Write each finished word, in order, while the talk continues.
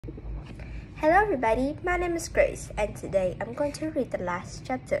Hello everybody, my name is Grace and today I'm going to read the last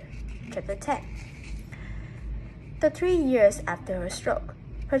chapter, chapter 10. The 3 years after her stroke,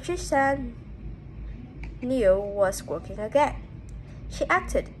 Patricia Neal was working again. She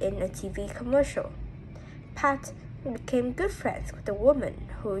acted in a TV commercial. Pat became good friends with the woman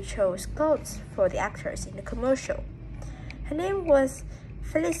who chose clothes for the actors in the commercial. Her name was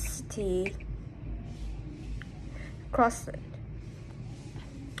Felicity Crossland.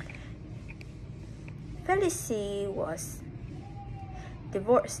 Felicity was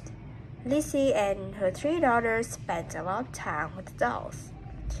divorced. Lizzie and her 3 daughters spent a lot of time with the Dahls.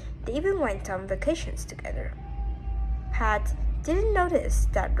 They even went on vacations together. Pat didn't notice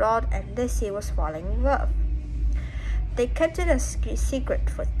that Roald and Lizzie was falling in love. They kept it a secret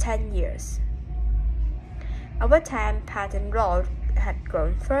for 10 years. Over time, Pat and Roald had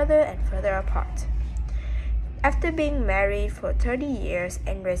grown further and further apart. After being married for 30 years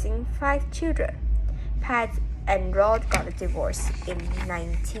and raising 5 children, Pat and Roald got a divorce in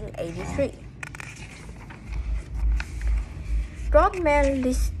 1983. Roald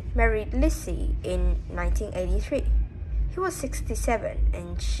married Lizzie in 1983. He was 67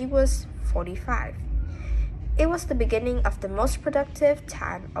 and she was 45. It was the beginning of the most productive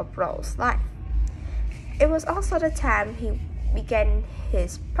time of Roald's life. It was also the time he began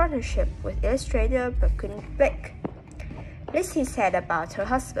his partnership with illustrator Birkin Blake. Lizzie said about her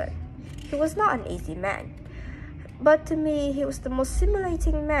husband, "He was not an easy man, but to me he was the most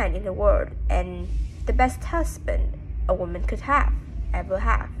stimulating man in the world and the best husband a woman could ever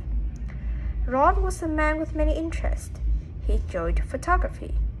have." Roald was a man with many interests. He enjoyed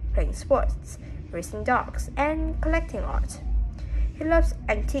photography, playing sports, raising dogs, and collecting art. He loves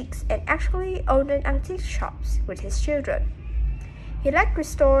antiques and actually owned an antique shop with his children. He liked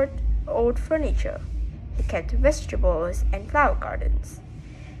restored old furniture. He kept vegetables and flower gardens.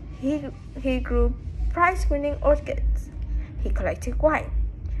 He grew prize-winning orchids. He collected wine.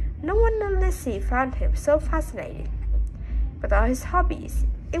 No wonder Lizzie found him so fascinating. With all his hobbies,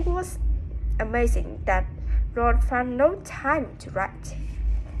 it was amazing that Roald found no time to write.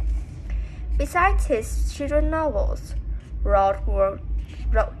 Besides his children's novels, Roald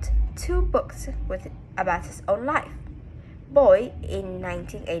wrote 2 books about his own life. Boy, in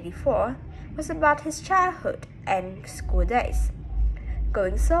 1984, was about his childhood and school days.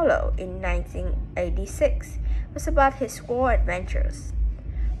 Going Solo, in 1986, was about his war adventures.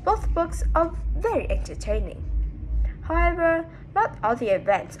 Both books are very entertaining. However, not all the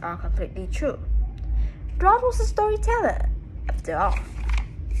events are completely true. Roald was a storyteller, after all.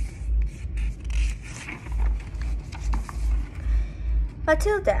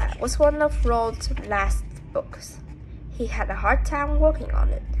 Matilda was one of Roald's last books. He had a hard time working on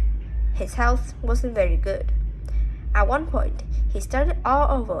it. His health wasn't very good. At one point, he started all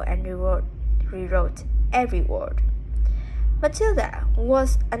over and rewrote every word. Matilda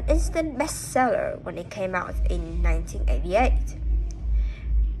was an instant bestseller when it came out in 1988.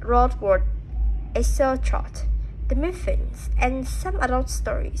 Roald wrote A Cell Trot, The Mifflins, and some adult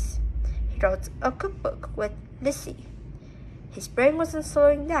stories. He wrote a cookbook with Lizzie. His brain wasn't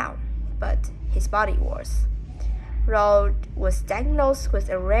slowing down, but his body was. Roald was diagnosed with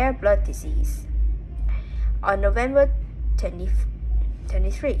a rare blood disease. On November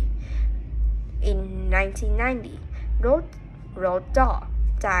 23, in 1990, Roald Dahl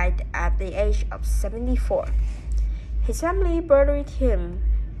died at the age of 74. His family buried him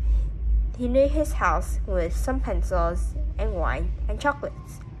near his house with some pencils and wine and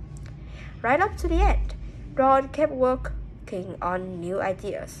chocolates. Right up to the end, Roald kept working on new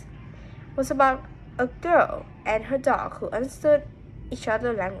ideas. It was about a girl and her dog who understood each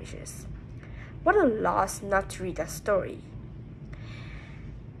other's languages. What a loss not to read that story.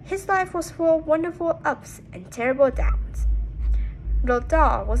 His life was full of wonderful ups and terrible downs. Roald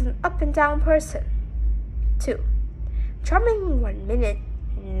Dahl was an up and down person. 2. Charming 1 minute,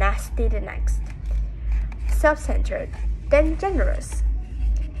 nasty the next. Self-centered, then generous.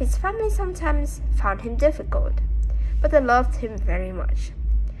 His family sometimes found him difficult, but they loved him very much.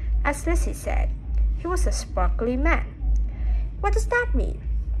 As Lizzie said, he was a sparkly man. What does that mean?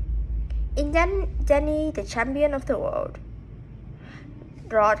 In Danny, the Champion of the World,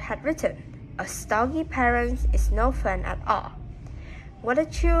 Roald had written, "A stodgy parent is no fun at all. What a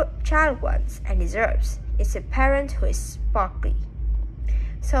child wants and deserves is a parent who is sparkly."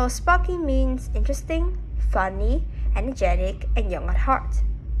 So sparkly means interesting, funny, energetic, and young at heart.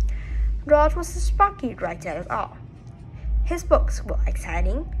 Roald was the sparky writer of all. His books were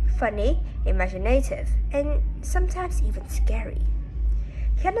exciting, funny, imaginative, and sometimes even scary.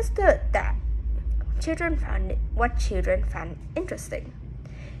 He understood that children found interesting.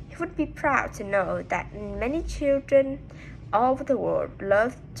 He would be proud to know that many children all over the world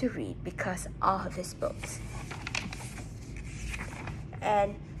love to read because of his books.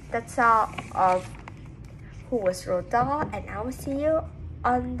 And that's all of Who Was Roald Dahl, and I will see you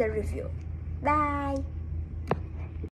on the review. Bye!